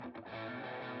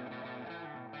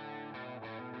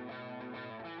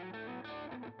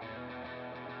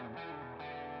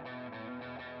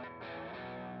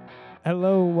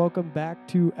Hello, welcome back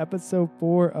to episode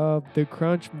 4 of The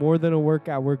Crunch More Than a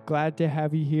Workout. We're glad to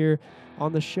have you here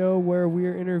on the show where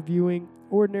we're interviewing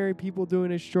ordinary people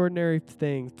doing extraordinary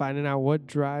things, finding out what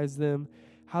drives them,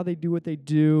 how they do what they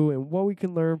do, and what we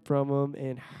can learn from them,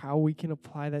 and how we can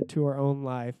apply that to our own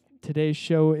life. Today's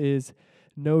show is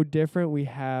no different. We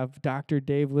have Dr.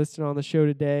 Dave listed on the show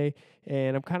today,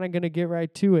 and I'm kind of going to get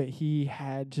right to it. He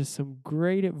had just some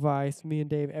great advice. Me and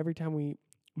Dave, every time we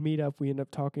meet up, we end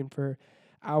up talking for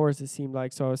hours, it seemed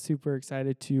like. So I was super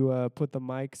excited to put the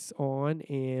mics on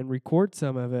and record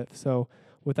some of it. So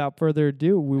without further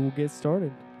ado, we will get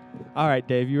started. All right,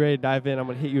 Dave, you ready to dive in? I'm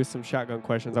going to hit you with some shotgun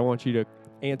questions. I want you to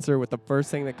answer with the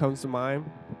first thing that comes to mind.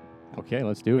 Okay,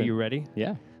 let's do Are it. you ready?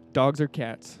 Yeah. Dogs or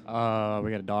cats? We got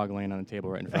a dog laying on the table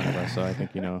right in front of us, so I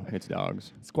think, it's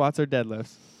dogs. Squats or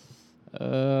deadlifts?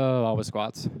 Always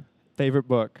squats. Favorite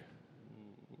book?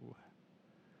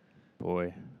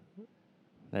 Boy,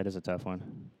 that is a tough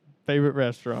one. Favorite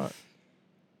restaurant?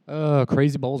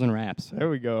 Crazy bowls and wraps. There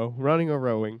we go. Running or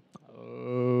rowing?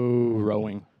 Oh,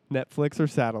 rowing. Netflix or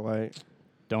satellite?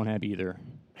 Don't have either.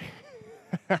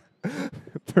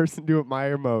 Person you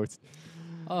admire most?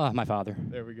 My father.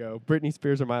 There we go. Britney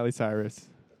Spears or Miley Cyrus?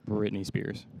 Britney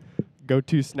Spears.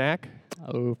 Go-to snack?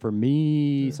 Oh, for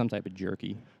me, some type of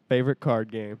jerky. Favorite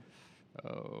card game?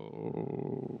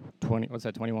 Oh, 20. What's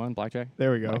that, 21? Blackjack?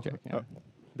 There we go. Blackjack, yeah.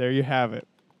 There you have it.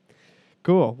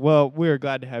 Cool. Well, we are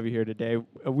glad to have you here today.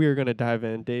 We are going to dive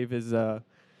in. Dave is a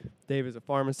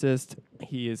pharmacist.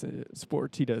 He is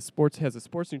He does sports. Has a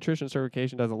sports nutrition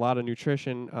certification. Does a lot of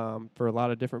nutrition for a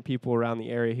lot of different people around the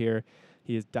area here.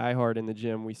 He is diehard in the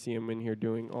gym. We see him in here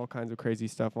doing all kinds of crazy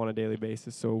stuff on a daily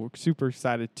basis. So we're super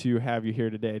excited to have you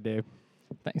here today, Dave.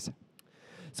 Thanks.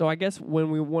 So I guess when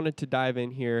we wanted to dive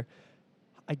in here,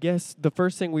 I guess the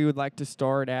first thing we would like to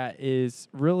start at is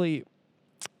really,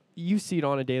 you see it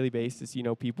on a daily basis,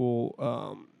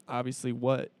 people, obviously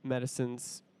what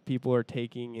medicines people are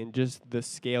taking and just the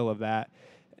scale of that.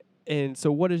 And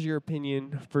so what is your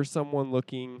opinion for someone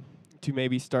looking to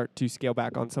maybe start to scale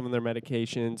back on some of their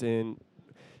medications and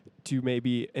to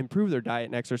maybe improve their diet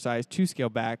and exercise to scale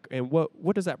back? And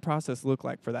what does that process look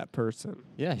like for that person?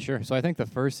 Yeah, sure. So I think the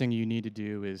first thing you need to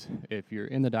do is if you're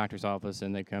in the doctor's office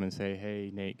and they come and say, hey,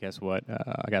 Nate, guess what?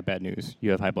 I got bad news. You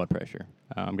have high blood pressure.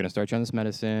 I'm going to start you on this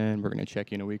medicine. We're going to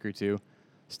check you in a week or two.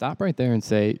 Stop right there and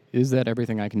say, is that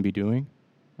everything I can be doing?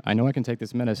 I know I can take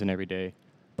this medicine every day,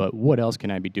 but what else can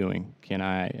I be doing?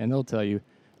 And they'll tell you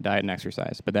diet and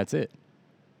exercise, but that's it.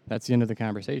 That's the end of the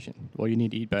conversation. Well, you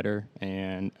need to eat better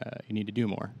and you need to do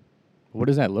more. What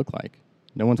does that look like?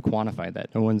 No one's quantified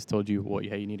that. No one's told you, well,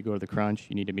 hey, you need to go to the Crunch.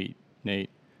 You need to meet Nate.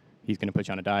 He's going to put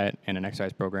you on a diet and an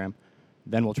exercise program.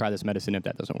 Then we'll try this medicine if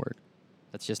that doesn't work.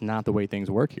 That's just not the way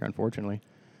things work here, unfortunately.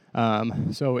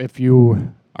 So if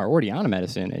you are already on a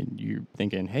medicine and you're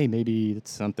thinking, hey, maybe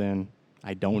it's something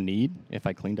I don't need if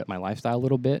I cleaned up my lifestyle a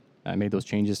little bit, I made those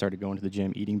changes, started going to the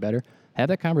gym, eating better, have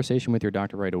that conversation with your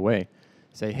doctor right away.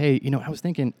 Say, hey, I was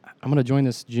thinking I'm going to join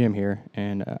this gym here,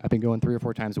 and I've been going 3 or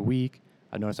 4 times a week.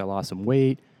 I noticed I lost some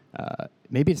weight.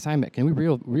 Maybe it's time. Can we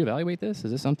reevaluate this?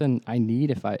 Is this something I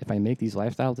need if I make these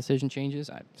lifestyle decision changes?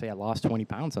 Say I lost 20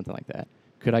 pounds, something like that.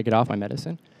 Could I get off my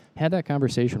medicine? Have that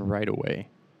conversation right away.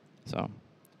 So,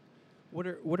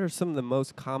 what are some of the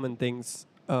most common things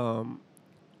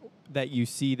that you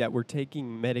see that we're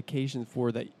taking medications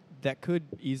for that could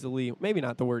easily, maybe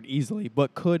not the word easily,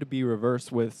 but could be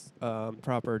reversed with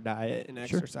proper diet and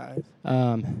exercise?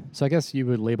 So I guess you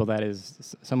would label that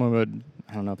as someone would,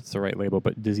 I don't know if it's the right label,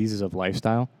 but diseases of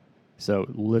lifestyle. So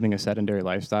living a sedentary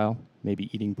lifestyle, maybe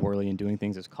eating poorly and doing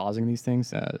things is causing these things.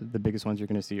 The biggest ones you're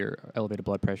going to see are elevated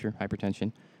blood pressure,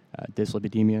 hypertension,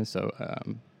 dyslipidemia, so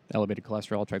elevated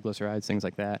cholesterol, triglycerides, things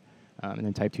like that, and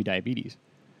then type 2 diabetes.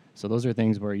 So those are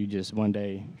things where you just one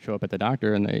day show up at the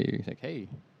doctor and they say, hey,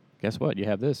 guess what? You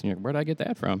have this. And you're like, where did I get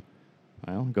that from?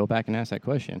 Well, go back and ask that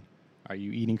question. Are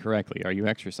you eating correctly? Are you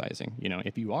exercising?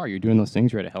 If you are, you're doing those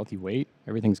things, you're at a healthy weight,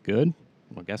 everything's good.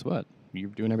 Well, guess what? You're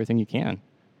doing everything you can.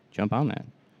 Jump on that.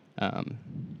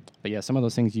 But yeah, some of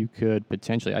those things you could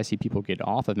potentially, I see people get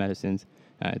off of medicines.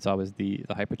 It's always the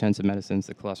hypertensive medicines,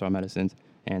 the cholesterol medicines,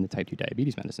 and the type 2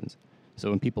 diabetes medicines. So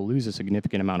when people lose a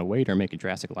significant amount of weight or make a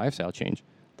drastic lifestyle change,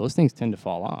 those things tend to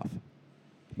fall off.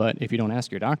 But if you don't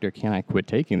ask your doctor, can I quit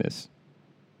taking this?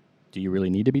 Do you really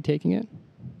need to be taking it?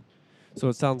 So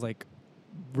it sounds like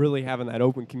really having that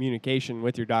open communication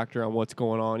with your doctor on what's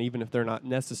going on, even if they're not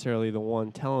necessarily the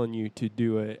one telling you to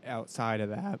do it outside of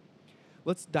that.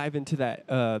 Let's dive into that,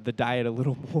 the diet a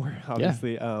little more,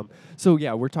 obviously. Yeah. So,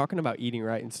 we're talking about eating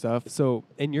right and stuff. So,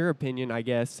 in your opinion, I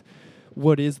guess,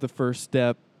 what is the first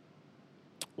step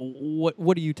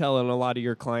what are you telling a lot of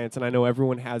your clients? And I know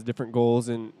everyone has different goals,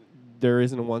 and there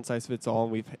isn't a one size fits all.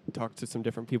 And we've talked to some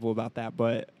different people about that.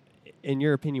 But in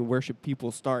your opinion, where should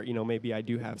people start? Maybe I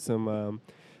do have some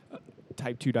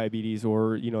type 2 diabetes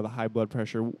or, the high blood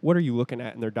pressure. What are you looking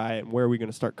at in their diet, and where are we going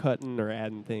to start cutting or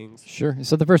adding things? Sure.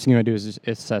 So the first thing you want to do is just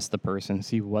assess the person,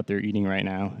 see what they're eating right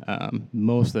now.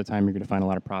 Most of the time, you're going to find a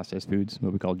lot of processed foods,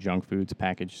 what we call junk foods,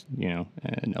 packaged,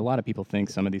 and a lot of people think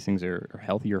some of these things are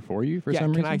healthier for you for some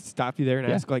reason. Can I stop you there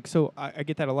and ask, so I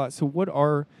get that a lot. So what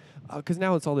are, because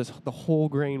now it's all the whole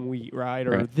grain wheat, right?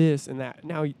 Or this and that.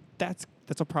 Now that's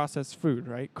a processed food,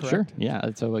 right? Correct? Sure. Yeah.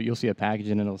 So you'll see a package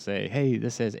and it'll say, hey,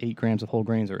 this says 8 grams of whole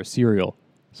grains or a cereal.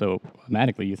 So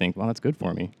automatically you think, well, that's good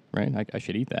for me, right? I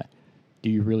should eat that. Do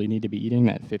you really need to be eating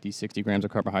that 50, 60 grams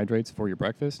of carbohydrates for your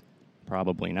breakfast?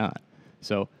 Probably not.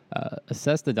 So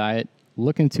assess the diet.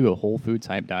 Look into a whole food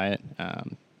type diet. A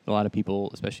lot of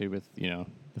people, especially with, the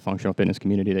functional fitness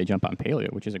community, they jump on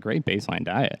paleo, which is a great baseline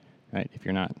diet, right? If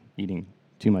you're not eating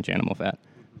too much animal fat.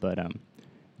 But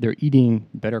they're eating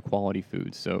better quality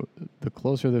foods. So the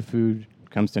closer the food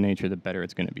comes to nature, the better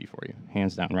it's going to be for you.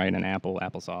 Hands down, right? An apple,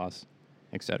 applesauce,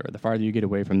 etc. The farther you get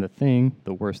away from the thing,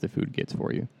 the worse the food gets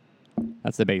for you.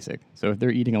 That's the basic. So if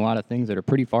they're eating a lot of things that are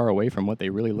pretty far away from what they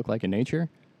really look like in nature,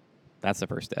 that's the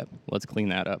first step. Let's clean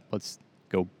that up. Let's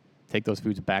go take those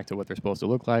foods back to what they're supposed to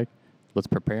look like. Let's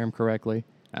prepare them correctly.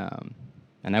 And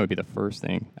that would be the first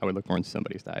thing I would look for in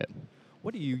somebody's diet.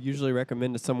 What do you usually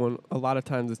recommend to someone? A lot of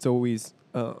times it's always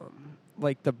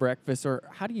like the breakfast, or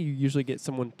how do you usually get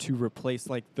someone to replace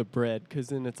like the bread? Because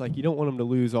then it's like you don't want them to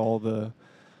lose all the,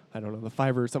 the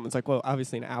fiber or something. It's like, well,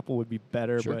 obviously an apple would be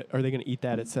better, Sure. But are they going to eat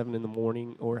that at 7 in the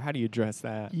morning, or how do you address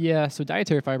that? Yeah, so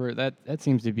dietary fiber, that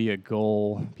seems to be a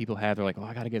goal people have. They're like,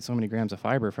 I got to get so many grams of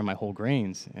fiber from my whole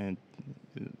grains. And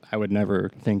I would never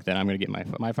think that I'm going to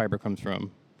get my fiber comes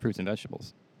from fruits and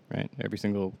vegetables, right? Every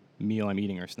single meal I'm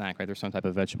eating or snack, right, there's some type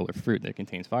of vegetable or fruit that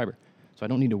contains fiber. So I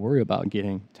don't need to worry about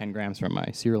getting 10 grams from my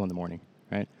cereal in the morning,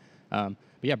 right? But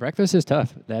yeah, breakfast is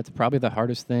tough. That's probably the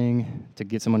hardest thing to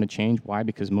get someone to change. Why?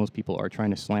 Because most people are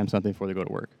trying to slam something before they go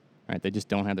to work, right? They just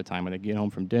don't have the time. When they get home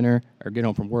from dinner or get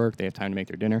home from work, they have time to make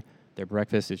their dinner. Their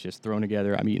breakfast is just thrown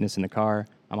together. I'm eating this in the car.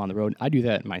 I'm on the road. I do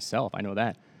that myself. I know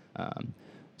that.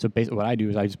 So basically what I do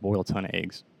is I just boil a ton of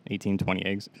eggs, 18, 20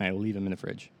 eggs, and I leave them in the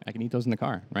fridge. I can eat those in the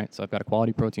car, right? So I've got a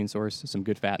quality protein source, some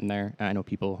good fat in there. And I know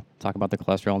people talk about the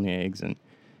cholesterol in the eggs, and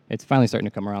it's finally starting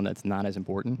to come around that's not as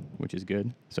important, which is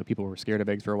good. So people were scared of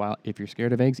eggs for a while. If you're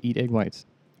scared of eggs, eat egg whites.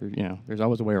 There's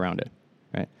always a way around it,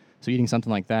 right? So eating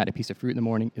something like that, a piece of fruit in the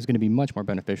morning, is going to be much more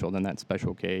beneficial than that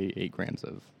Special K 8 grams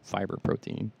of fiber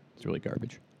protein. It's really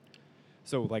garbage.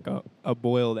 So like a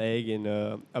boiled egg and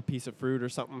a piece of fruit or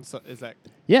something, so is that?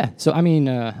 Yeah, so I mean,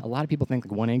 a lot of people think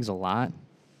like 1 egg's a lot.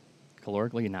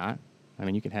 Calorically, not. I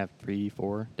mean, you could have 3,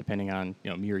 4, depending on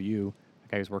me or you.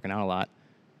 Like I was working out a lot.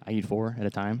 I eat 4 at a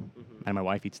time, and my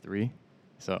wife eats 3.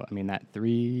 So I mean, that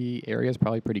 3 area is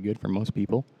probably pretty good for most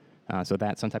people. So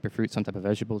that's some type of fruit, some type of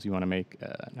vegetables. You want to make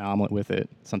an omelet with it,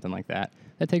 something like that.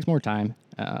 That takes more time,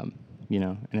 and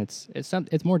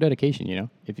it's more dedication.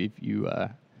 If you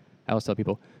I always tell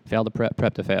people, fail to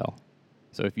prep to fail.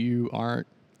 So if you aren't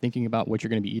thinking about what you're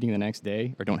going to be eating the next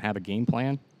day or don't have a game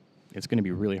plan, it's going to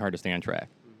be really hard to stay on track,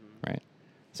 right?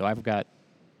 So I've got,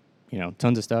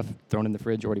 tons of stuff thrown in the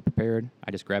fridge, already prepared.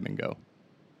 I just grab it and go.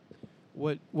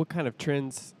 What kind of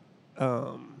trends?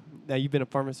 Now you've been a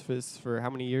pharmacist for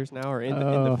how many years now, or in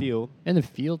the field? In the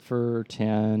field for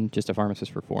 10, just a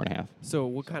pharmacist for 4.5. So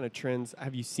what kind of trends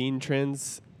have you seen?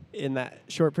 Trends in that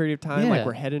short period of time, like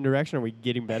we're heading direction? Are we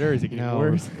getting better? Or is it getting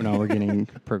worse? No, we're getting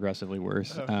progressively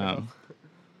worse.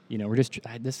 We're just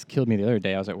this killed me the other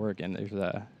day. I was at work and there's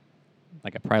a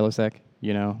Prilosec,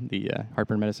 the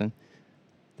heartburn medicine.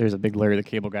 There's a big Larry the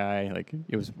Cable Guy, like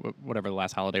it was whatever the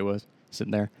last holiday was,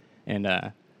 sitting there, and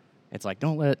it's like,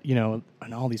 don't let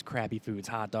and all these crappy foods,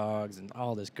 hot dogs and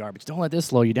all this garbage, don't let this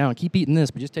slow you down. Keep eating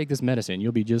this, but just take this medicine,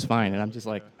 you'll be just fine. And I'm just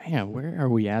like, man, where are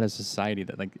we at as a society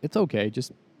that like it's okay,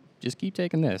 just keep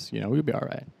taking this, we'll be all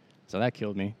right. So that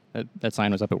killed me. That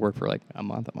sign was up at work for like a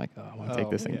month. I'm like, I want to take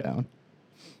this thing down.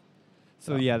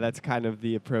 So yeah, that's kind of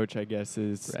the approach, I guess,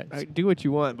 is right. Do what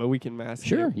you want, but we can mask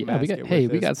Sure, it. Yeah,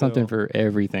 we got something for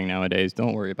everything nowadays.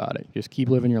 Don't worry about it. Just keep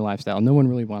living your lifestyle. No one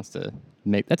really wants to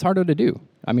that's harder to do.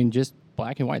 I mean, just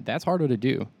black and white, that's harder to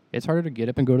do. It's harder to get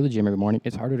up and go to the gym every morning.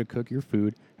 It's harder to cook your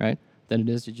food, right, than it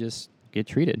is to just get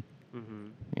treated,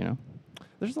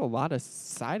 There's a lot of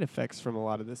side effects from a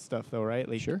lot of this stuff, though, right?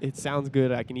 Like, sure. It sounds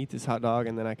good. I can eat this hot dog,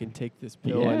 and then I can take this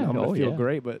pill, and I'm going to feel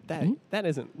great. But that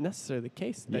isn't necessarily the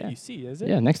case that you see, is it?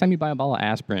 Yeah, next time you buy a bottle of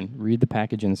aspirin, read the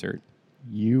package insert.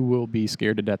 you will be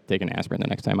scared to death to take an aspirin the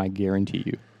next time. I guarantee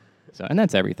you. So, and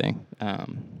that's everything.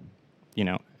 You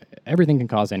know, everything can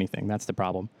cause anything. That's the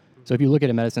problem. So if you look at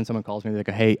a medicine, someone calls me, they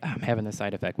go, hey, I'm having this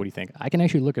side effect. What do you think? I can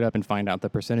actually look it up and find out the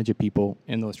percentage of people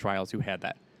in those trials who had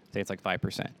that. Say it's like 5%.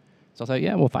 So I'll say,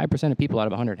 yeah, well, 5% of people out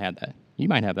of 100 had that. You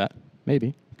might have that.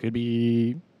 Maybe. Could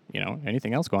be, you know,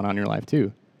 anything else going on in your life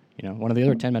too. You know, one of the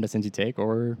other 10 medicines you take,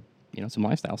 or, you know, some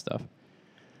lifestyle stuff.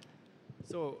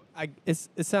 So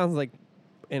it sounds like,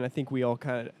 and I think we all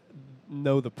kind of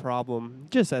know the problem.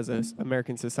 Just as an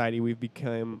American society, we've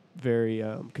become very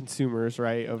consumers,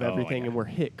 right, of everything, and we're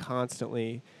hit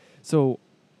constantly. So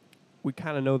we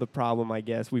kind of know the problem, I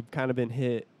guess. We've kind of been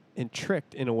hit and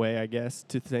tricked in a way, I guess,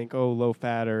 to think, oh, low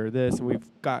fat or this, and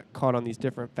we've got caught on these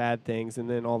different fad things, and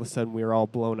then all of a sudden we were all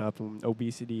blown up, and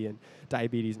obesity and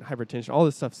diabetes and hypertension, all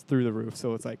this stuff's through the roof.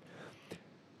 So it's like,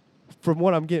 from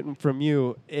what I'm getting from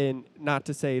you, and not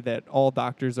to say that all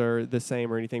doctors are the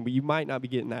same or anything, but you might not be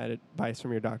getting that advice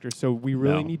from your doctor. So we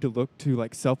really need to look to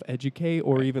like self-educate,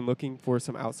 or even looking for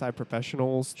some outside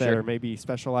professionals that are maybe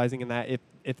specializing in that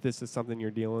if this is something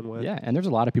you're dealing with. Yeah, and there's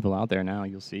a lot of people out there now.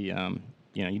 You'll see,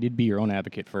 you know, you need to be your own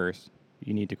advocate first.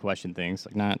 You need to question things.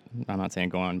 Like I'm not saying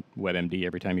go on WebMD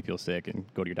every time you feel sick and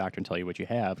go to your doctor and tell you what you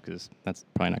have, because that's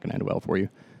probably not going to end well for you.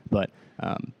 But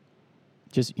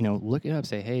just, you know, look it up,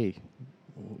 say, hey,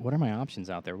 what are my options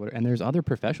out there? And there's other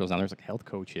professionals now. There's like health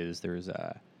coaches. There's,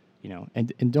 you know,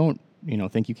 and don't, you know,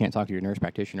 think you can't talk to your nurse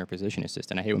practitioner or physician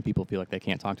assistant. I hate when people feel like they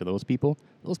can't talk to those people.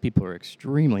 Those people are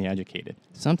extremely educated.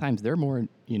 Sometimes they're more,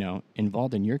 you know,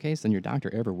 involved in your case than your doctor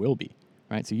ever will be,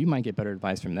 right? So you might get better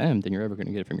advice from them than you're ever going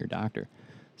to get from your doctor.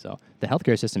 So the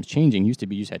healthcare system's changing. Used to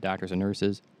be you just had doctors and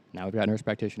nurses. Now we've got nurse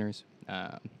practitioners.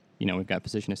 You know, we've got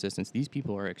physician assistants. These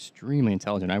people are extremely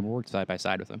intelligent. I've worked side by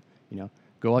side with them. You know,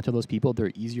 go out to those people.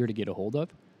 They're easier to get a hold of,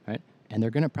 right? And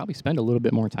they're going to probably spend a little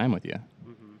bit more time with you.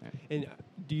 Mm-hmm. Right. And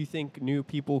do you think new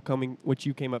people coming, which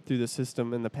you came up through the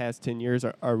system in the past 10 years,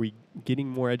 are we getting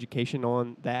more education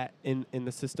on that in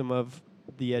the system of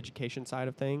the education side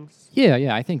of things?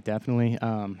 Yeah, I think definitely.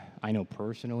 I know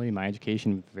personally my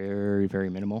education very, very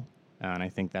minimal. And I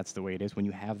think that's the way it is. When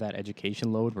you have that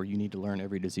education load where you need to learn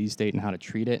every disease state and how to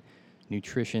treat it,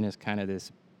 nutrition is kind of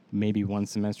this maybe one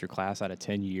semester class out of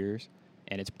 10 years.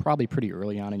 And it's probably pretty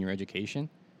early on in your education.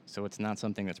 So it's not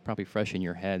something that's probably fresh in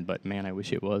your head. But, man, I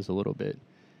wish it was a little bit,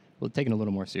 taken a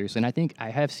little more seriously. And I think I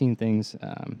have seen things,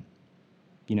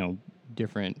 you know,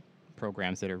 different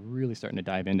programs that are really starting to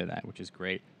dive into that, which is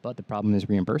great. But the problem is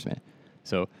reimbursement.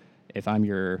 So if I'm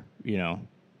your, you know,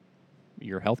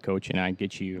 your health coach and I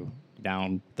get you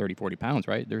down 30, 40 pounds,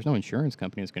 right? There's no insurance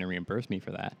company that's going to reimburse me for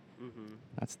that. Mm-hmm.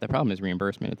 That's the problem, is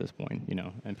reimbursement at this point, you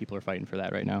know, and people are fighting for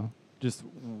that right now. Just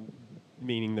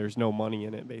meaning there's no money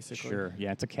in it, basically. Sure.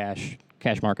 Yeah, it's a cash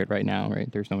market right now,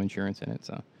 right? There's no insurance in it.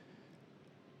 So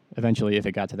eventually, if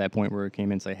it got to that point where it came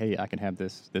in and say, hey, I can have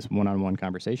this one-on-one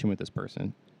conversation with this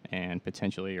person and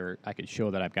potentially, or I could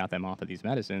show that I've got them off of these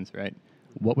medicines, right?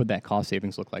 What would that cost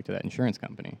savings look like to that insurance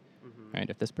company? Right?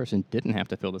 If this person didn't have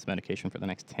to fill this medication for the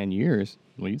next 10 years,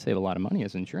 well, you'd save a lot of money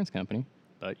as an insurance company,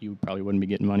 but you probably wouldn't be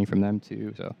getting money from them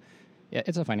too. So, yeah,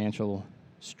 it's a financial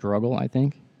struggle, I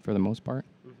think, for the most part.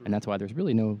 Mm-hmm. And that's why there's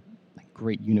really no like,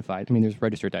 great unified, I mean, there's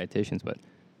registered dietitians, but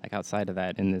like outside of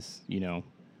that, in this, you know,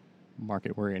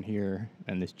 market we're in here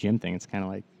and this gym thing, it's kind of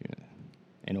like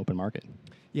an open market.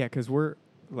 Yeah, because we're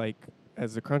like,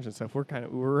 as the crunch and stuff,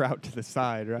 we're out to the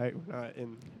side, right? We're not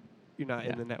in... You're not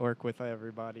in the network with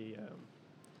everybody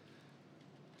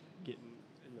getting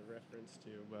in the reference to.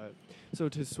 But so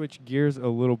to switch gears a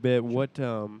little bit, what,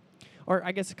 or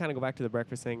I guess to kind of go back to the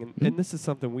breakfast thing, and this is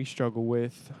something we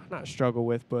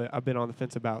but I've been on the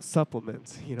fence about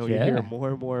supplements. You know, you hear more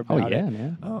and more about it. Oh,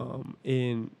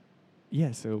 yeah,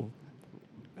 man. So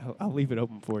I'll leave it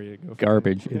open for you. Go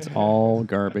garbage. It's all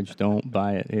garbage. Don't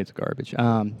buy it. It's garbage.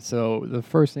 So the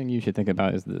first thing you should think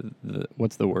about is the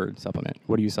what's the word supplement?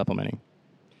 What are you supplementing?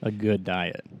 A good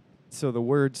diet. So the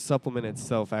word supplement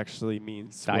itself actually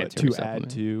means what, to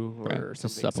add to or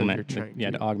something. Supplement.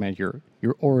 To augment your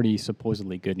already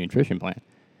supposedly good nutrition plan.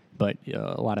 But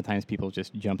a lot of times people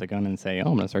just jump the gun and say,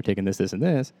 oh, I'm going to start taking this, this, and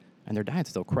this, and their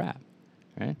diet's still crap,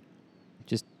 right?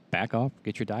 Just back off,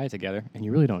 get your diet together, and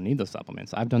you really don't need those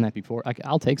supplements. I've done that before.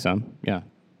 I'll take some, yeah.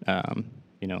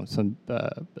 You know, some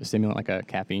stimulant like a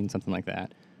caffeine, something like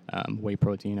that, whey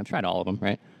protein. I've tried all of them,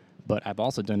 right? But I've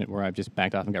also done it where I've just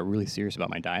backed off and got really serious about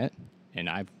my diet, and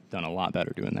I've done a lot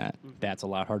better doing that. Mm-hmm. That's a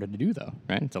lot harder to do, though,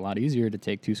 right? It's a lot easier to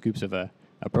take 2 scoops of a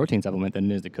protein supplement than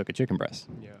it is to cook a chicken breast.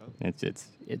 Yeah, it's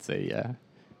an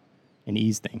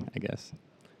ease thing, I guess.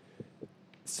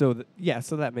 So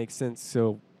so that makes sense.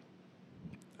 So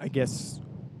I guess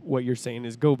what you're saying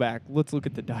is go back. Let's look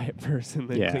at the diet first, and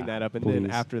then Yeah, clean that up. And then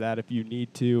please. after that, if you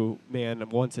need to, man,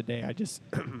 once a day, I just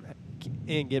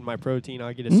and get my protein.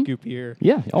 I'll get a Mhm. scoop here.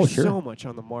 Yeah. Oh, There's sure. so much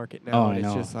on the market now, Oh, and I it's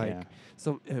know. just like Yeah.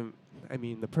 some. I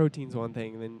mean, the protein's one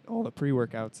thing, and then all the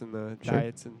pre-workouts and the Sure.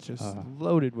 diets, and just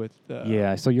loaded with.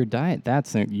 Yeah, so your diet,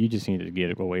 you just need to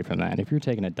get away from that. If you're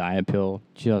taking a diet pill,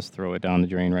 just throw it down the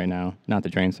drain right now. Not the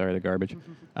drain, sorry, the garbage.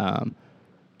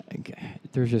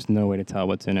 There's just no way to tell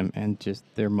what's in them, and just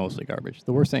they're mostly garbage.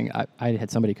 The worst thing, I had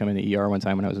somebody come in the ER one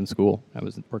time when I was in school. I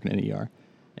was working in the ER,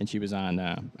 and she was on,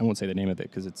 I won't say the name of it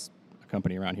because it's a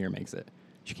company around here makes it.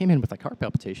 She came in with like heart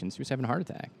palpitations. She was having a heart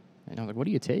attack. And I was like, what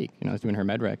do you take? I was doing her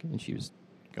med rec, and she was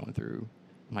going through.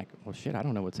 I'm like, well, shit, I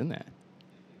don't know what's in that.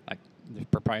 Like, the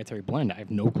proprietary blend, I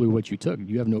have no clue what you took.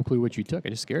 You have no clue what you took. I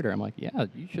just scared her. I'm like, yeah,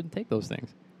 you shouldn't take those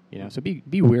things. So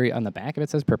be wary. On the back of it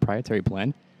says proprietary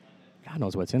blend. God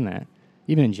knows what's in that.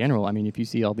 Even in general, I mean, if you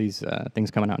see all these things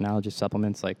coming out now, just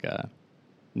supplements like,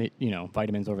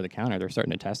 vitamins over the counter, they're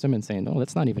starting to test them and saying, no,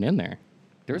 that's not even in there.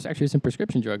 There's actually some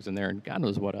prescription drugs in there, and God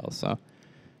knows what else. So,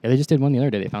 yeah, they just did one the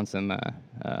other day. They found some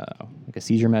like a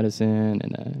seizure medicine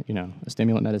and a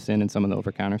stimulant medicine and some of the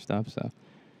over-counter stuff. So,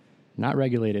 not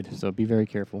regulated. So be very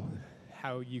careful.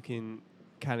 How you can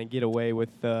kind of get away with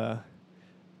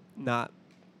not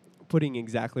putting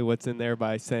exactly what's in there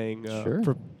by saying Sure.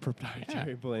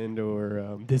 proprietary blend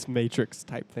or this matrix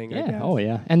type thing. I guess. Oh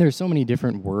yeah. And there's so many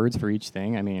different words for each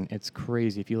thing. I mean, it's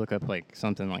crazy. If you look up like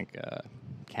something like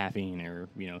caffeine or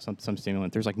some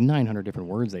stimulant, there's like 900 different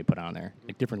words they put on there,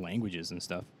 like different languages and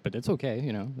stuff. But it's okay.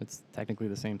 It's technically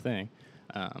the same thing.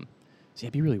 So yeah,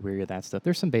 be really wary of that stuff.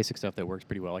 There's some basic stuff that works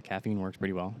pretty well. Like caffeine works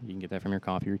pretty well. You can get that from your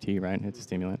coffee or tea, right? It's a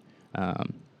stimulant.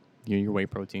 Your whey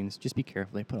proteins, just be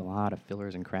careful. They put a lot of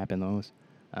fillers and crap in those.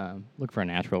 Look for a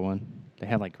natural one. They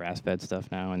have like grass-fed stuff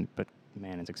now, but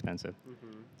man, it's expensive.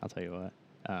 Mm-hmm. I'll tell you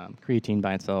what. Creatine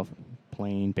by itself,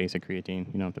 plain basic creatine.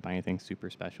 You don't have to buy anything super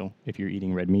special. If you're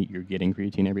eating red meat, you're getting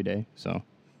creatine every day. So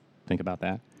think about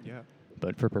that. Yeah.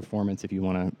 But for performance, if you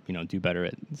want to, do better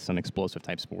at some explosive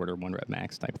type sport or 1 rep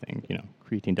max type thing,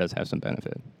 creatine does have some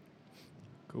benefit.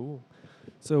 Cool.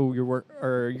 So you're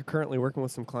currently working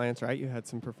with some clients, right? You had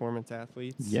some performance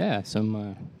athletes. Yeah,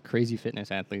 some crazy fitness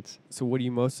athletes. So what are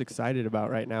you most excited about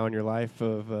right now in your life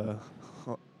of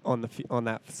on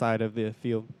that side of the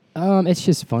field? It's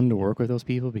just fun to work with those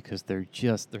people because they're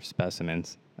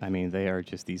specimens. I mean, they are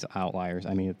just these outliers.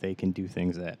 I mean, they can do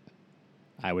things that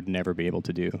I would never be able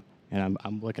to do. And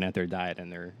I'm looking at their diet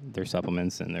and their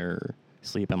supplements and their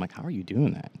sleep. I'm like, how are you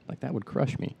doing that? Like, that would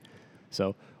crush me.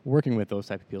 So working with those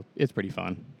type of people, it's pretty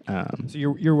fun. So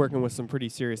you're working with some pretty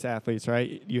serious athletes,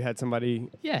 right? You had somebody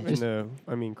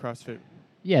CrossFit.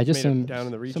 Yeah, just some down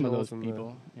in the regionals. Some of those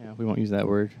people. Yeah, we won't use that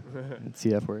word. It's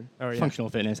CF word. Oh, yeah. Functional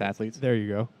fitness athletes. There you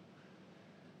go.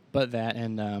 But that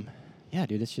and yeah,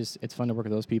 dude, it's fun to work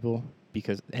with those people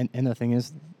because and the thing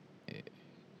is,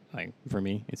 like for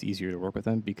me, it's easier to work with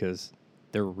them because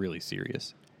they're really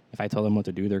serious. If I tell them what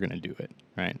to do, they're going to do it,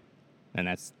 right? And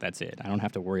that's it. I don't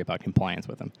have to worry about compliance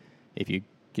with them. If you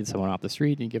get someone off the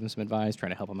street and you give them some advice, try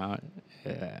to help them out,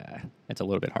 it's a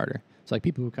little bit harder. So like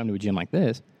people who come to a gym like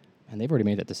this, and they've already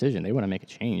made that decision. They want to make a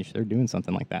change. They're doing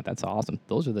something like that. That's awesome.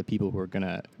 Those are the people who are going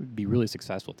to be really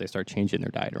successful if they start changing their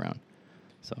diet around.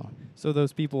 So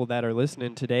those people that are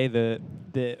listening today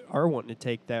that are wanting to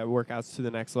take that workouts to the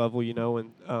next level,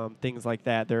 and things like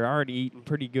that, they're already eating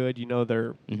pretty good.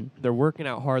 They're working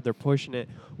out hard. They're pushing it.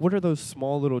 What are those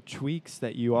small little tweaks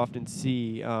that you often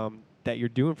see that you're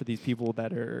doing for these people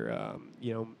that are,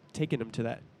 taking them to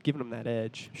that, giving them that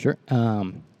edge? Sure.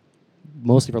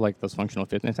 Mostly for like those functional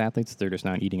fitness athletes, they're just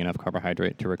not eating enough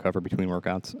carbohydrate to recover between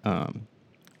workouts.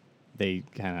 They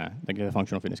the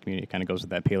functional fitness community kind of goes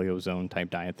with that paleo zone type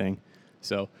diet thing.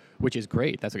 So, which is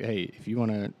great. That's like, hey, if you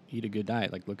want to eat a good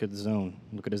diet, like look at the zone,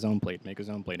 look at a zone plate, make a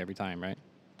zone plate every time, right?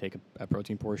 Take a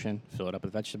protein portion, fill it up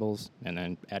with vegetables, and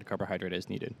then add carbohydrate as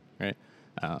needed, right?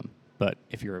 But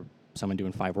if you're someone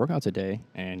doing 5 workouts a day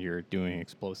and you're doing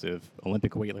explosive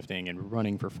Olympic weightlifting and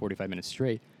running for 45 minutes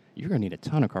straight, you're going to need a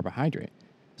ton of carbohydrate.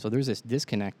 So there's this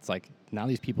disconnect. It's like now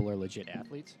these people are legit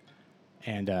athletes,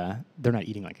 and they're not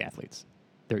eating like athletes.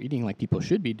 They're eating like people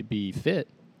should be to be fit,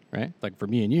 right? Like for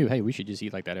me and you, hey, we should just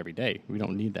eat like that every day. We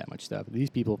don't need that much stuff. These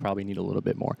people probably need a little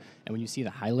bit more. And when you see the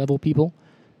high-level people,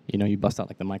 you bust out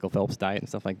like the Michael Phelps diet and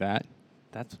stuff like that,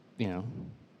 that's,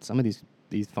 some of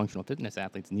these functional fitness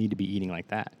athletes need to be eating like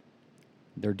that.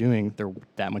 They're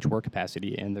that much work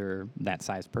capacity, and they're that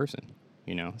size person,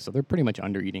 So they're pretty much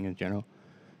under-eating in general,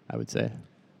 I would say.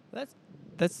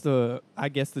 That's I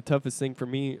guess the toughest thing for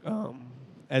me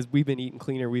as we've been eating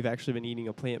cleaner, we've actually been eating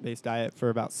a plant-based diet for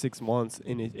about 6 months,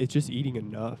 and it's just eating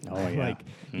enough. Oh, yeah. Like,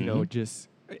 you know, just,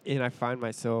 and I find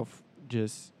myself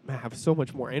just I have so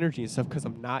much more energy and stuff because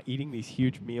I'm not eating these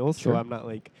huge meals, Sure. so I'm not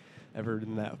like ever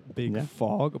in that big Yeah.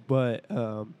 fog. But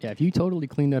Yeah, if you totally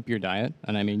cleaned up your diet,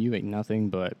 and I mean, you ate nothing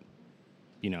but,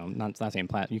 you know, not saying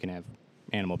you can have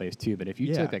animal-based too, but if you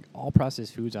Yeah. took like all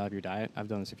processed foods out of your diet, I've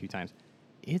done this a few times,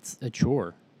 it's a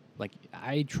chore. Like,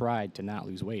 I tried to not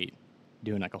lose weight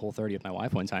doing like a Whole30 with my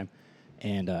wife one time,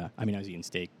 and I mean, I was eating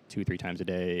steak 2-3 times a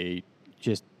day,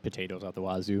 just potatoes out the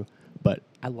wazoo, but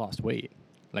I lost weight.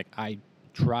 Like, I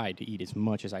tried to eat as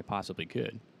much as I possibly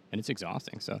could, and it's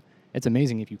exhausting. So it's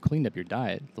amazing if you cleaned up your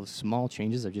diet, those small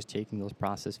changes of just taking those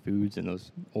processed foods and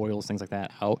those oils, things like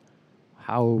that out,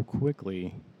 how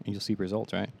quickly and you'll see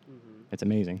results, right? It's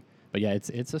amazing. But yeah,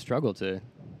 it's a struggle to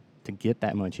get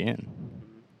that much in.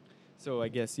 So I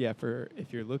guess, yeah, for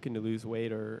if you're looking to lose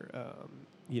weight or,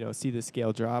 you know, see the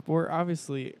scale drop, or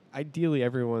obviously, ideally,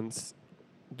 everyone's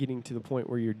getting to the point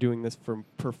where you're doing this for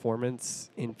performance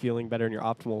and feeling better in your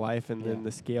optimal life, and then Yeah.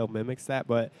 the scale mimics that.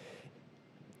 But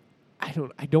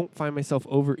I don't find myself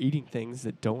overeating things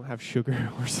that don't have sugar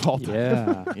or salt.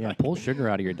 Yeah. Pull sugar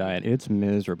out of your diet. It's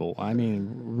miserable. I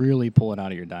mean, really pull it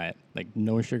out of your diet. Like,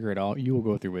 no sugar at all. You will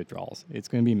go through withdrawals. It's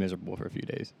going to be miserable for a few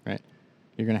days, right?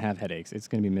 You're going to have headaches. It's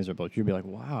going to be miserable. You'll be like,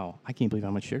 wow, I can't believe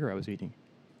how much sugar I was eating.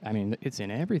 I mean, it's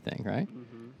in everything, right?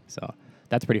 So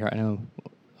that's pretty hard. I know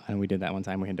we did that one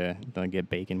time. We had to get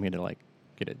bacon. We had to, like,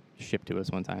 get it shipped to us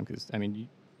one time because, I mean,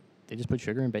 they just put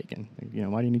sugar in bacon. Like, you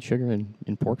know, why do you need sugar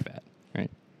in pork fat, right?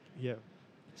 Yeah.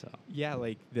 So Yeah,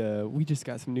 like we just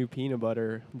got some new peanut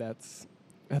butter that's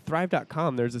at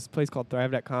Thrive.com. There's this place called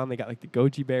Thrive.com. They got like the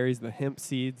goji berries, the hemp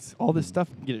seeds, all this stuff.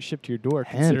 You can get it shipped to your door.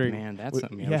 hemp, considering man, that's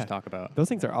something we should talk about. Those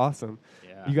things are awesome.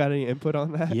 Yeah. You got any input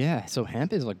on that? Yeah, so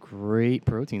hemp is a great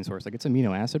protein source. Like, its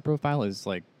amino acid profile is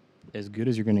like as good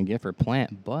as you're going to get for a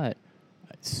plant, but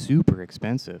it's super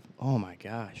expensive. Oh my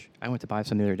gosh. I went to buy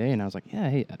some the other day and I was like, yeah,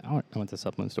 hey, I went to the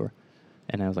supplement store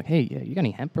and I was like, hey, yeah, you got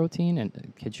any hemp protein? And the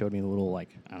kid showed me the little,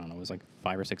 like, I don't know, it was like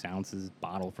 5 or 6 ounces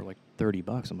bottle for like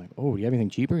 $30. I'm like, oh, do you have anything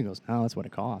cheaper? He goes, no, that's what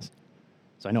it costs.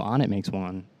 So I know Onnit makes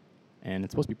one and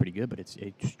it's supposed to be pretty good, but it's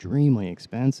extremely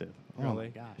expensive. Oh my Really?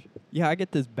 gosh. Yeah, I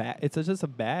get this bag. It's just a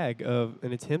bag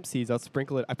and it's hemp seeds. I'll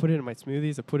sprinkle it. I put it in my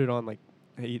smoothies. I put it on like,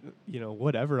 you know,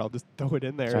 whatever. I'll just throw it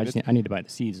in there. So and I need to buy the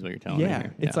seeds is what you're telling me. yeah,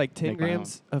 here. it's like 10 Make my own.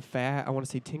 grams of fat. I want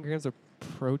to say 10 grams of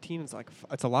protein. It's like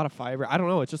it's a lot of fiber. I don't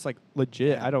know. It's just like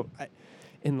legit. Yeah.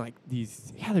 And like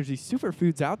there's these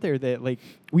superfoods out there that like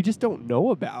we just don't know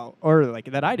about, or like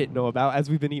that I didn't know about. As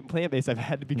we've been eating plant-based, I've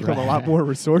had to become a lot more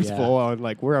resourceful Yeah. on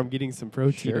like where I'm getting some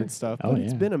protein Sure. and stuff. Oh, But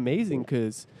it's yeah. been amazing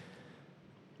because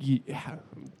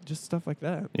just stuff like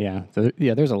that. Yeah. So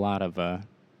there's a lot of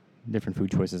different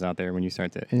food choices out there when you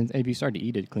start to, and if you start to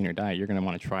eat a cleaner diet, you're going to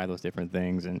want to try those different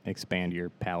things and expand your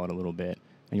palate a little bit,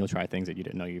 and you'll try things that you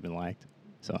didn't know you even liked.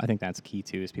 So I think that's key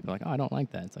too. Is people are like, oh, I don't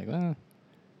like that. It's like, well,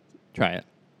 try it.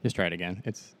 Just try it again.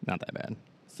 It's not that bad.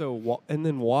 So and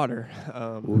then water.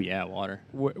 Oh yeah, water.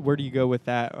 Where do you go with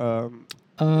that?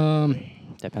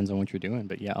 Depends on what you're doing,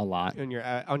 but yeah, a lot. On your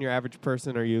average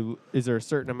person, is there a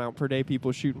certain amount per day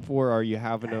people shooting for? Are you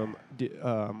having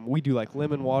them? We do like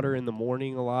lemon water in the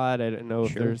morning a lot. I don't know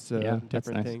if Sure. there's Yeah, that's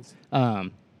different nice. things.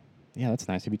 Yeah, that's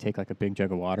nice. If you take like a big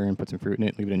jug of water and put some fruit in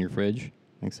it, leave it in your fridge,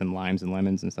 like some limes and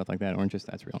lemons and stuff like that, oranges,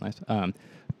 that's real nice.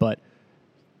 But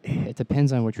it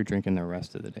depends on what you're drinking the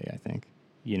rest of the day, I think.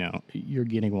 You know, you're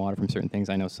getting water from certain things.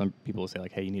 I know some people will say,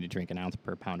 like, hey, you need to drink an ounce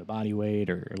per pound of body weight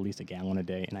or at least a gallon a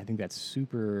day. And I think that's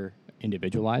super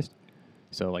individualized.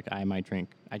 So, like, I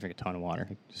drink a ton of water,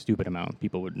 a stupid amount.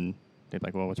 People wouldn't, they'd be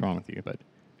like, well, what's wrong with you? But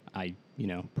I,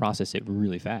 process it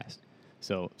really fast.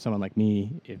 So someone like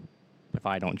me, if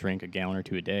I don't drink a gallon or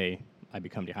two a day, I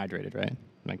become dehydrated, right?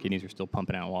 My kidneys are still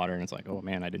pumping out water, and it's like, oh,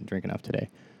 man, I didn't drink enough today.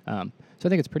 So I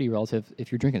think it's pretty relative.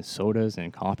 If you're drinking sodas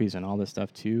and coffees and all this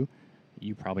stuff, too,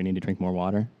 you probably need to drink more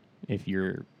water. If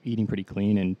you're eating pretty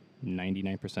clean and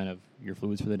 99% of your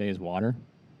fluids for the day is water,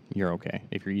 you're okay.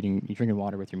 If you're drinking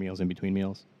water with your meals in between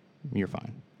meals, you're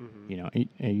fine.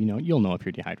 Mm-hmm. You'll know if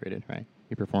you're dehydrated, right?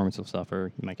 Your performance will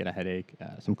suffer. You might get a headache,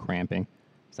 some cramping,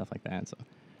 stuff like that. So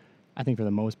I think for the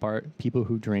most part, people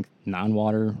who drink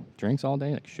non-water drinks all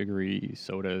day, like sugary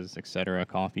sodas, etc.,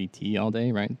 coffee, tea all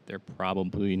day, right? They're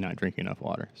probably not drinking enough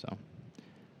water. So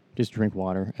just drink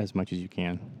water as much as you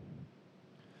can.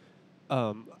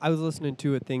 I was listening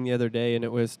to a thing the other day, and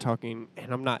it was talking,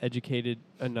 and I'm not educated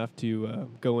enough to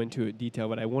go into it in detail,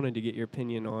 but I wanted to get your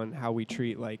opinion on how we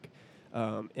treat, like,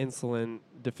 insulin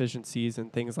deficiencies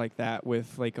and things like that.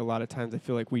 With like a lot of times, I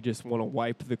feel like we just want to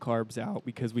wipe the carbs out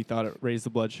because we thought it raised the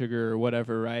blood sugar or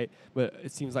whatever, right? But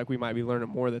it seems like we might be learning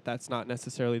more that that's not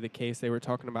necessarily the case. They were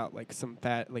talking about like some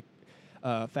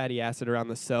fatty acid around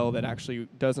the cell that actually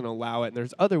doesn't allow it. And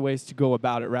there's other ways to go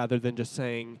about it rather than just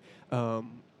saying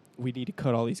we need to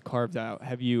cut all these carbs out.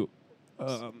 Have you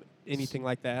anything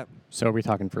like that? So are we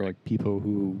talking for like people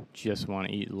who just want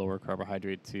to eat lower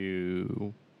carbohydrate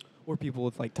to, Or people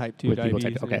with like type 2 with people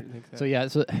diabetes? type, okay. Things like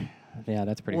So yeah,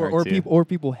 that's pretty hard or too. or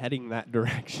people heading that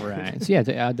direction. Right. So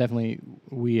yeah, definitely,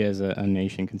 we as a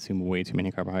nation consume way too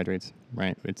many carbohydrates.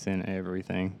 Right. It's in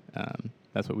everything.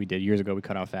 That's what we did years ago. We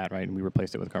cut out fat, right, and we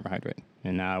replaced it with carbohydrate.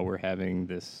 And now we're having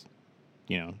this,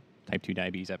 type 2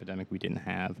 diabetes epidemic we didn't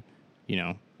have.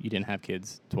 You didn't have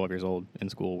kids 12 years old in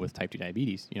school with type 2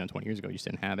 diabetes. 20 years ago, you just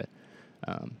didn't have it.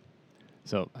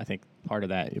 So I think part of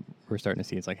that we're starting to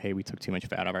see, it's like, hey, we took too much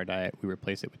fat out of our diet. We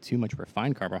replaced it with too much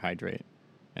refined carbohydrate.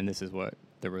 And this is what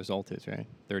the result is, right?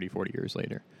 30, 40 years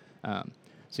later.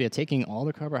 So yeah, taking all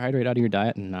the carbohydrate out of your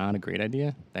diet, not a great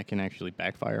idea. That can actually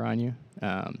backfire on you.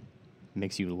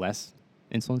 Makes you less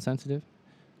insulin sensitive.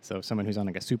 So someone who's on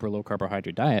like a super low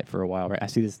carbohydrate diet for a while, right? I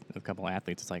see this with a couple of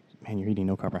athletes. It's like, man, you're eating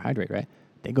no carbohydrate, right?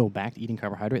 They go back to eating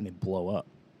carbohydrate and they blow up,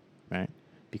 right?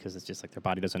 Because it's just like their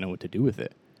body doesn't know what to do with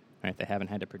it, right? They haven't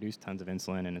had to produce tons of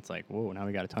insulin, and it's like, whoa, now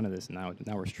we got a ton of this, and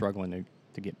now we're struggling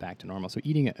to get back to normal. So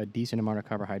eating a decent amount of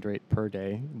carbohydrate per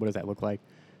day, what does that look like?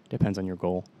 Depends on your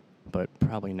goal, but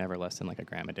probably never less than like a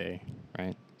gram a day,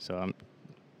 right? So I'm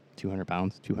 200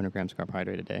 pounds, 200 grams of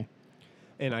carbohydrate a day.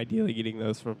 And ideally getting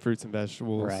those from fruits and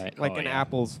vegetables. Right. Like an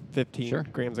apple's 15 Sure.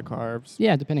 grams of carbs.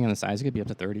 Yeah, depending on the size, it could be up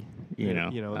to 30,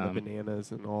 And the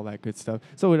bananas and all that good stuff.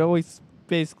 So it always,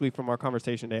 basically from our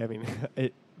conversation today, I mean,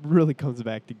 it really comes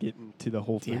back to getting to the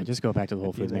whole food. Yeah, just go back to the whole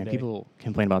at the foods, end of man. the day. People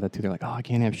complain about that too. They're like, oh, I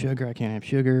can't have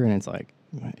sugar, and it's like,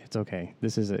 it's okay.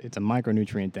 It's a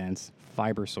micronutrient dense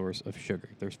fiber source of sugar.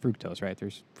 There's fructose, right?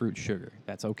 There's fruit sugar.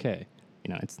 That's okay.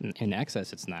 It's in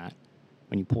excess, it's not.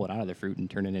 When you pull it out of the fruit and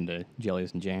turn it into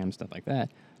jellies and jams, stuff like that,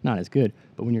 not as good.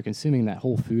 But when you're consuming that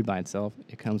whole food by itself,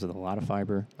 it comes with a lot of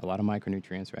fiber, a lot of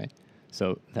micronutrients, right?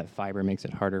 So that fiber makes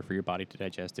it harder for your body to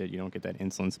digest it. You don't get that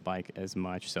insulin spike as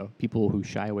much. So people who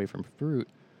shy away from fruit,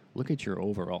 look at your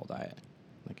overall diet.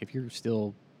 Like if you're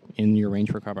still in your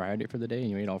range for carbohydrate for the day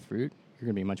and you ate all fruit, you're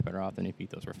going to be much better off than if you eat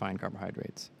those refined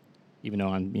carbohydrates. Even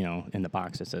though in the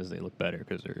box it says they look better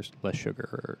because there's less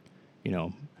sugar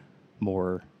or,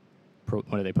 more. What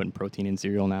do they put in protein in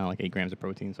cereal now? Like 8 grams of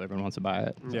protein, so everyone wants to buy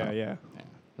it. Yeah.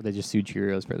 But they just sued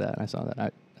Cheerios for that. I saw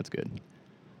that. That's good.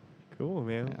 Cool,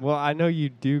 man. Yeah. Well, I know you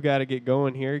do got to get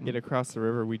going here, get across the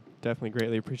river. We definitely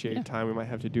greatly appreciate your time. We might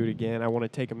have to do it again. I want to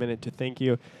take a minute to thank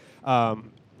you.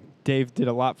 Dave did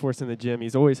a lot for us in the gym.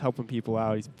 He's always helping people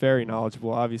out. He's very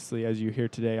knowledgeable, obviously, as you hear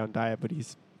today on diet, but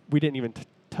we didn't even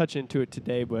touch into it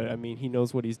today, but, I mean, he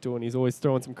knows what he's doing. He's always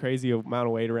throwing some crazy amount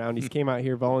of weight around. He's came out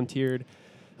here, volunteered,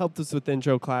 helped us with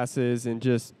intro classes, and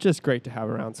just great to have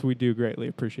around. So we do greatly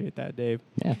appreciate that, Dave.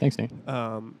 Yeah, thanks, Nate.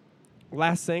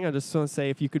 Last thing, I just want to say,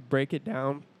 if you could break it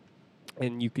down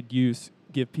and you could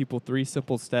give people 3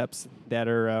 simple steps that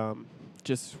are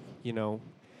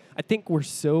I think there's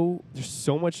so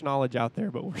much knowledge out there,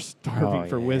 but we're starving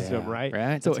for wisdom, right?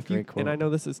 Right. So That's a great quote. and I know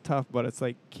this is tough, but it's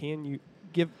like, could you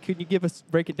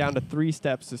break it down to 3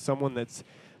 steps to someone that's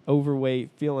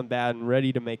overweight, feeling bad, and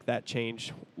ready to make that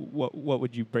change? What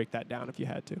would you break that down if you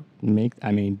had to?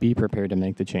 Be prepared to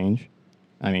make the change.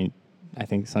 I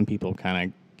think some people kind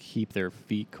of keep their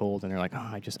feet cold and they're like,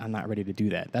 oh, I'm not ready to do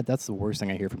that. That's the worst thing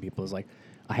I hear from people is like,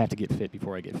 I have to get fit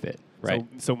before I get fit, right?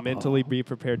 So mentally be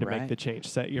prepared to make the change.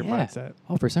 Set your mindset.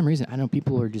 Oh, for some reason, I know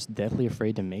people are just deathly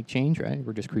afraid to make change, right?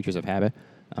 We're just creatures of habit.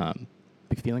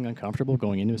 But feeling uncomfortable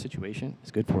going into a situation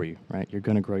is good for you, right? You're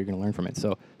going to grow. You're going to learn from it.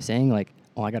 So saying like,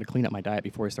 oh, I got to clean up my diet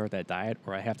before I start that diet,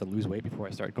 or I have to lose weight before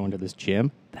I start going to this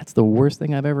gym, that's the worst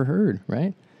thing I've ever heard,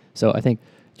 right? So I think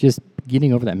just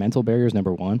getting over that mental barrier is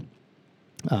number one.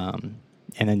 And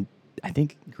then I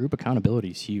think group accountability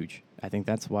is huge. I think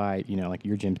that's why, like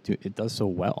your gym, it does so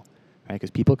well, right?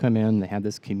 Because people come in, they have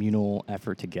this communal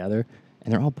effort together,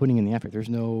 and they're all putting in the effort. There's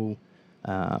no,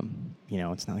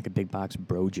 it's not like a big box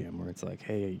bro gym where it's like,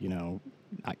 hey,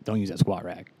 I don't use that squat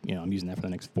rack. I'm using that for the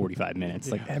next 45 minutes.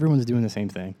 Yeah. Like everyone's doing the same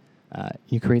thing.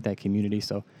 You create that community.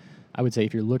 So I would say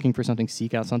if you're looking for something,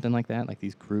 seek out something like that, like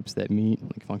these groups that meet,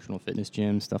 like functional fitness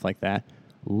gyms, stuff like that.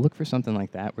 Look for something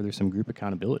like that where there's some group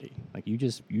accountability. Like you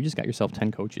just got yourself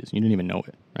 10 coaches. You didn't even know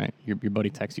it, right? Your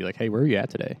buddy texts you like, hey, where are you at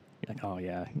today? You're like, oh,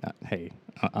 yeah, hey,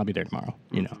 I'll be there tomorrow,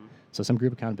 So some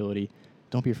group accountability.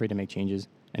 Don't be afraid to make changes.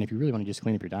 And if you really want to just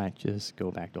clean up your diet, just go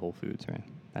back to whole foods, right?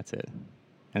 That's it.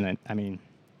 And then, I mean,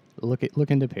 look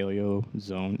into Paleo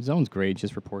Zone. Zone's great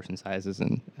just for portion sizes,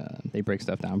 and they break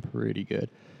stuff down pretty good.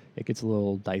 It gets a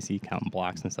little dicey counting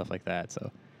blocks and stuff like that. So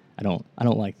I don't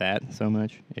like that so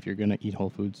much. If you're gonna eat whole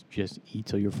foods, just eat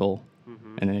till you're full,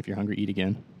 and then if you're hungry, eat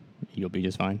again. You'll be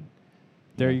just fine.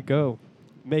 There you go.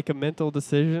 Make a mental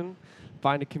decision.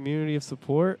 Find a community of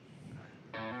support.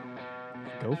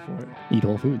 Go for it. Eat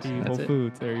whole foods. Eat That's whole it.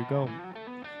 foods. There you go.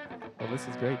 Well, this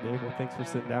is great, Dave. Well, thanks for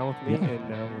sitting down with me, Yeah.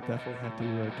 and we'll definitely have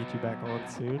to get you back on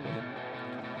soon.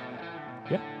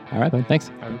 And All right, bud. Thanks.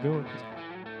 have a good one.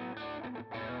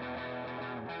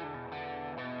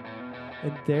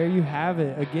 And there you have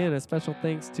it. Again, a special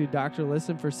thanks to Dr.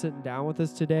 Listen for sitting down with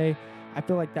us today. I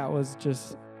feel like that was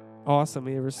just awesome.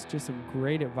 There was just some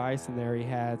great advice in there he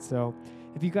had. So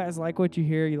if you guys like what you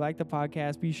hear, you like the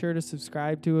podcast, be sure to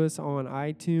subscribe to us on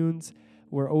iTunes.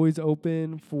 We're always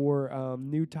open for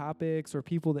new topics or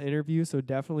people to interview, so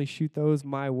definitely shoot those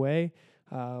my way.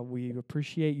 We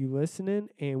appreciate you listening,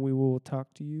 and we will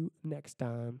talk to you next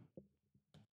time.